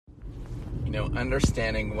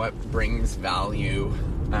understanding what brings value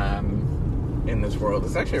in this world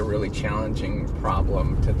is actually a really challenging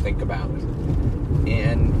problem to think about.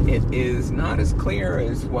 And it is not as clear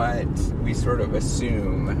as what we sort of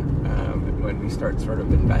assume when we start sort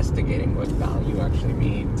of investigating what value actually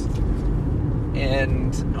means.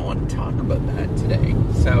 And I want to talk about that today.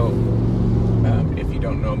 So, if you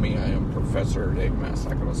don't know me, I am Professor Dave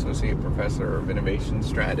Massac. I'm Associate Professor of Innovation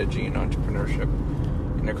Strategy and Entrepreneurship.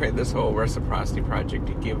 And I created this whole reciprocity project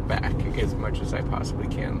to give back as much as I possibly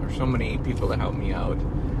can. There's so many people that help me out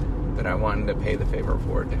that I wanted to pay the favor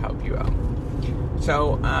forward to help you out.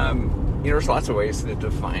 So, there's lots of ways to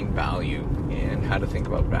define value and how to think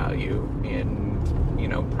about value. And,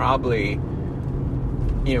 probably,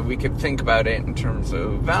 we could think about it in terms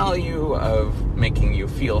of value, of making you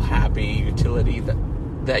feel happy, utility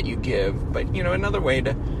that you give. But, another way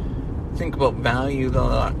to think about value that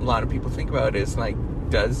a lot of people think about is like,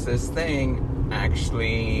 does this thing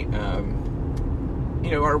actually,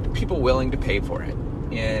 are people willing to pay for it?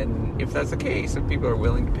 And if that's the case, if people are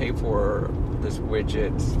willing to pay for this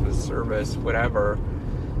widget, this service, whatever,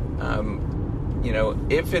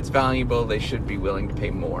 if it's valuable, they should be willing to pay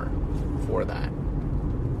more for that.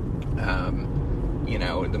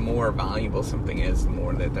 The more valuable something is, the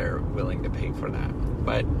more that they're willing to pay for that.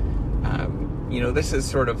 But, this is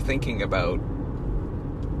sort of thinking about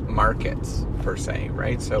markets per se,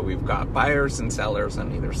 right? So we've got buyers and sellers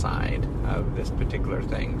on either side of this particular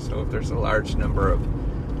thing. So if there's a large number of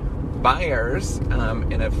buyers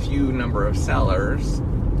and a few number of sellers,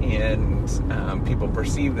 and people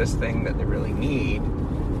perceive this thing that they really need,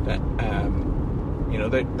 that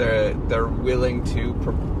they're willing to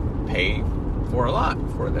pay for a lot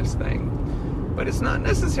for this thing. But it's not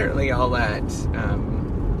necessarily all that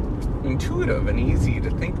intuitive and easy to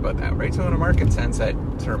think about that, right? So in a market sense, that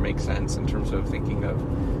sort of makes sense in terms of thinking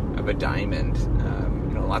of a diamond.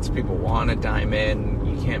 Lots of people want a diamond.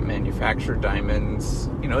 You can't manufacture diamonds,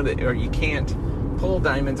 or you can't pull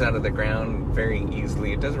diamonds out of the ground very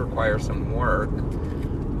easily. It does require some work,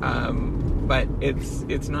 but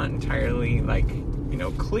it's not entirely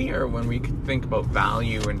clear when we think about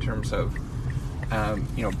value in terms of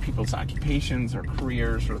people's occupations or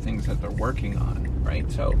careers or things that they're working on, right?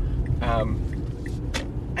 So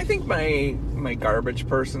I think my garbage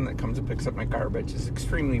person that comes and picks up my garbage is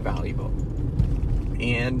extremely valuable,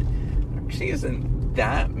 and actually isn't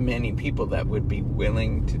that many people that would be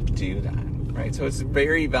willing to do that, right? So it's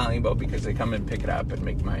very valuable because they come and pick it up and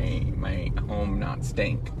make my home not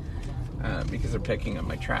stink because they're picking up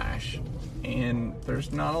my trash. And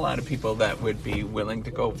there's not a lot of people that would be willing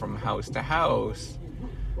to go from house to house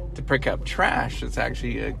to pick up trash. It's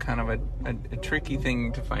actually a kind of a tricky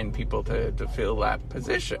thing to find people to fill that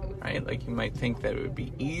position, right? Like, you might think that it would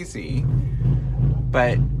be easy,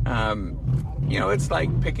 but it's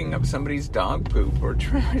like picking up somebody's dog poop or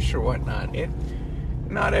trash or whatnot.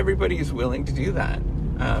 Not everybody is willing to do that.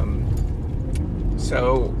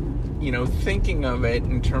 So thinking of it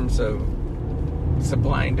in terms of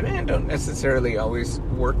supply and demand don't necessarily always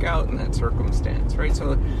work out in that circumstance, right?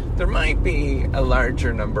 So there might be a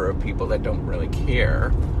larger number of people that don't really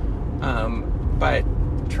care, but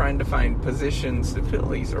trying to find positions to fill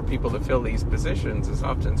these, or people to fill these positions, is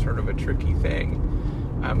often sort of a tricky thing.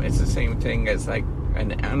 It's the same thing as like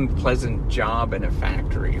an unpleasant job in a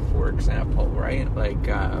factory, for example, right? Like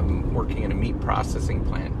working in a meat processing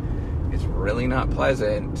plant. It's really not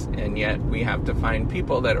pleasant, and yet we have to find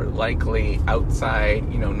people that are likely outside,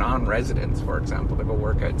 non-residents, for example, to go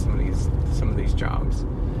work at some of these jobs.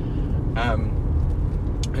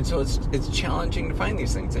 And so it's challenging to find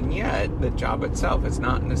these things, and yet the job itself is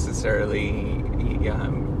not necessarily,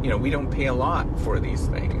 we don't pay a lot for these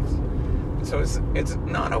things. So it's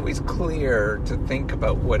not always clear to think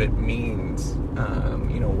about what it means,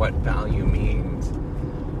 what value means.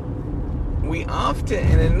 We often,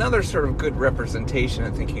 and another sort of good representation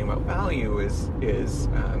of thinking about value is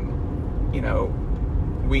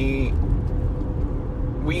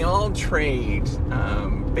we all trade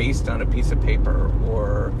based on a piece of paper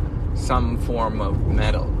or some form of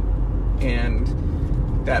metal, and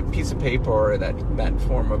that piece of paper or that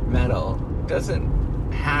form of metal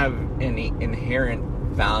doesn't have any inherent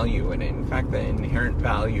value in it. In fact, the inherent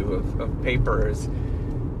value of paper is,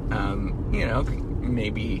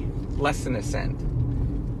 maybe less than a cent.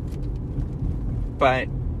 But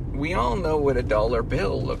we all know what a dollar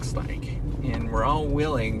bill looks like, and we're all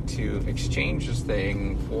willing to exchange this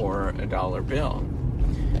thing for a dollar bill.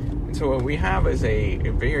 And so what we have is a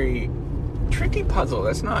very tricky puzzle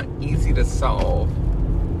that's not easy to solve,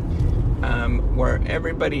 where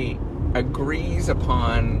everybody agrees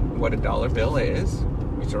upon what a dollar bill is,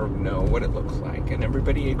 We sort of know what it looks like, and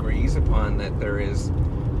everybody agrees upon that there is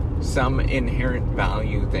some inherent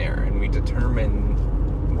value there, and we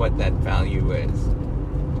determine what that value is.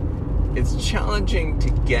 It's challenging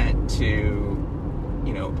to get to,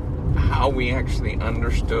 how we actually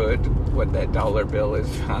understood what that dollar bill is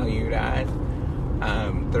valued at.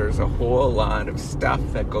 There's a whole lot of stuff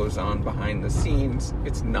that goes on behind the scenes.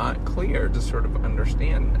 It's not clear to sort of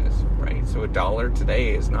understand this, right? So $1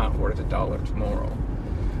 today is not worth $1 tomorrow.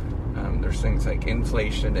 There's things like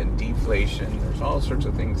inflation and deflation. There's all sorts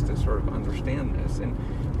of things to sort of understand this. And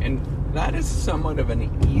that is somewhat of an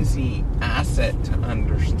easy asset to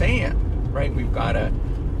understand, right? We've got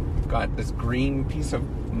this green piece of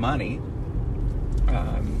money,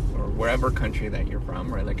 or wherever country that you're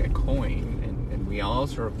from, right? Like a coin, and we all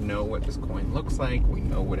sort of know what this coin looks like. We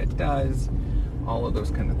know what it does, all of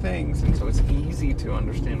those kind of things. And so it's easy to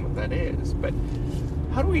understand what that is. But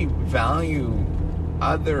how do we value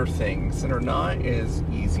other things that are not as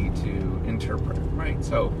easy to interpret, right?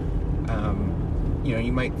 So,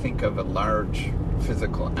 you might think of a large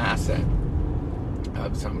physical asset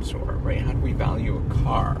of some sort, right? How do we value a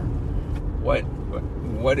car?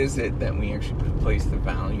 What is it that we actually place the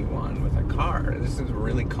value on with a car? This is a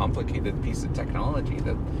really complicated piece of technology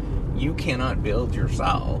that you cannot build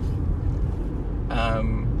yourself.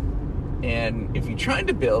 And if you tried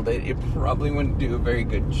to build it, it probably wouldn't do a very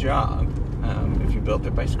good job if you built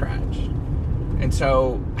it by scratch. And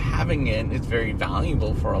so having it is very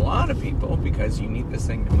valuable for a lot of people because you need this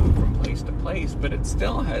thing to move from place to place, but it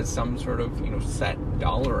still has some sort of, set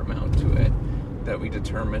dollar amount to it that we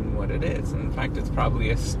determine what it is. And in fact, it's probably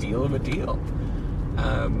a steal of a deal.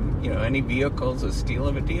 Any vehicle is a steal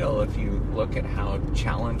of a deal if you look at how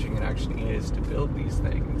challenging it actually is to build these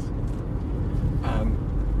things.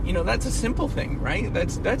 That's a simple thing, right?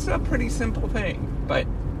 That's a pretty simple thing. But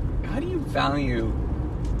how do you value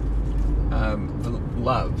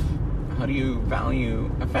love? How do you value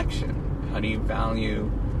affection? How do you value,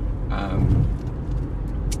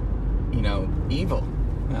 evil?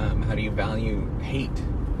 How do you value hate?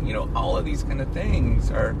 All of these kind of things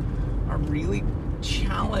are really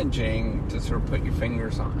challenging to sort of put your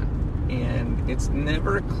fingers on. And it's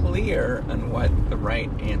never clear on what the right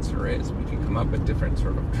answer is. We can come up with different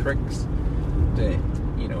sort of tricks to,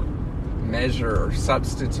 measure or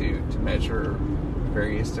substitute to measure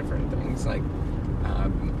various different things. Like,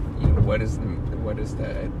 what is the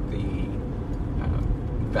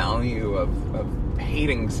value of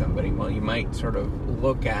hating somebody? Well, you might sort of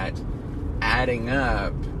look at adding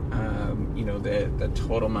up, the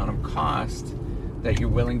total amount of cost that you're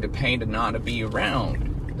willing to pay to not be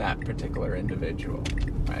around that particular individual,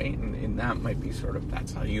 right? And that might be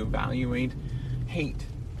that's how you evaluate hate,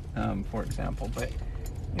 for example. But,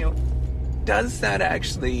 does that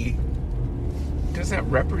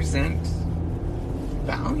represent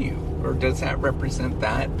value, or does that represent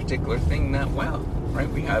that particular thing that well, right?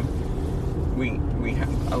 We have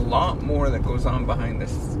a lot more that goes on behind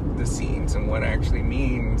the scenes and what it actually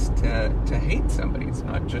means to hate somebody. It's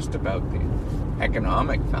not just about the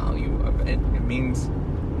economic value of it. It means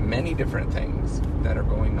many different things that are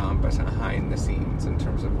going on behind the scenes in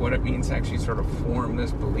terms of what it means to actually sort of form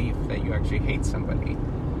this belief that you actually hate somebody.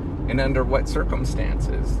 And under what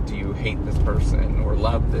circumstances do you hate this person or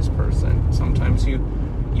love this person? Sometimes you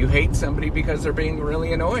hate somebody because they're being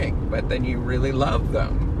really annoying, but then you really love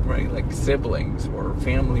them, right? Like siblings or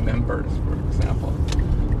family members, for example.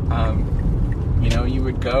 You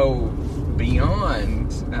would go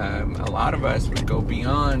beyond, a lot of us would go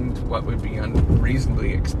beyond what would be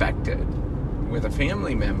unreasonably expected with a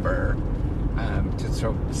family member to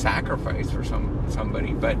sort of sacrifice for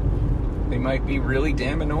somebody, but they might be really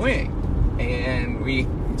damn annoying, and we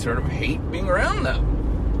sort of hate being around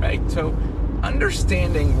them, right? So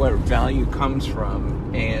understanding where value comes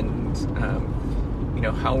from and,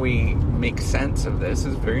 how we make sense of this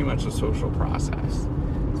is very much a social process.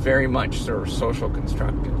 It's very much sort of social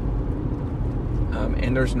constructed.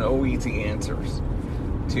 And there's no easy answers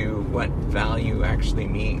to what value actually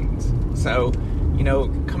means. So,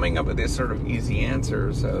 coming up with this sort of easy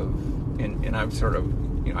answers and I've sort of,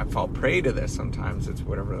 I fall prey to this sometimes. It's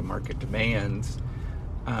whatever the market demands.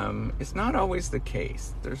 It's not always the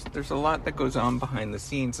case. There's a lot that goes on behind the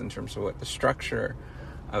scenes in terms of what the structure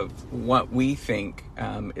of what we think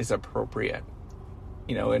is appropriate.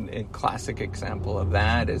 A classic example of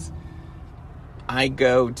that is I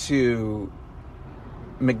go to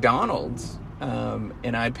McDonald's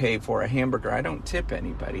and I pay for a hamburger. I don't tip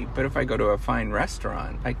anybody, but if I go to a fine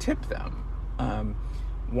restaurant, I tip them.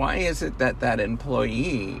 Why is it that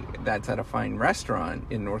employee that's at a fine restaurant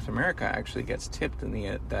in North America actually gets tipped and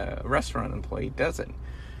the restaurant employee doesn't?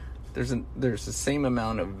 there's the same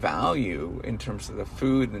amount of value in terms of the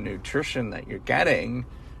food, the nutrition that you're getting,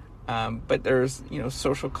 but there's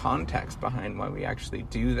social context behind why we actually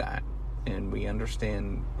do that, and we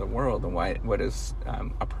understand the world and what is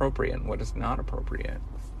appropriate and what is not appropriate.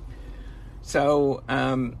 So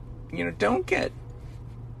don't get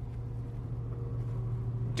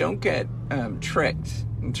tricked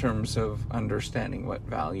in terms of understanding what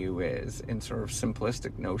value is in sort of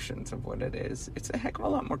simplistic notions of what it is. It's a heck of a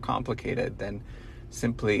lot more complicated than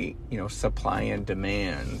simply, supply and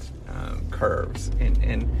demand curves.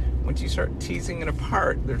 And once you start teasing it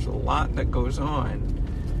apart, there's a lot that goes on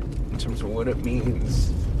in terms of what it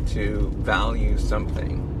means to value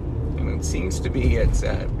something. And it seems to be it's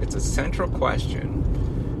a central question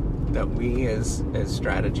that we as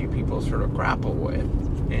strategy people sort of grapple with.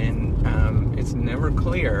 And it's never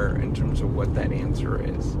clear in terms of what that answer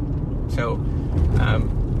is. So,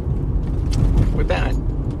 with that,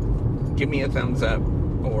 give me a thumbs up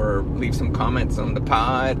or leave some comments on the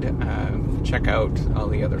pod. Check out all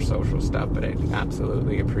the other social stuff, but I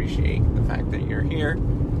absolutely appreciate the fact that you're here.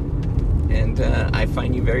 And I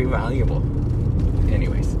find you very valuable.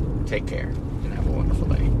 Anyways, take care.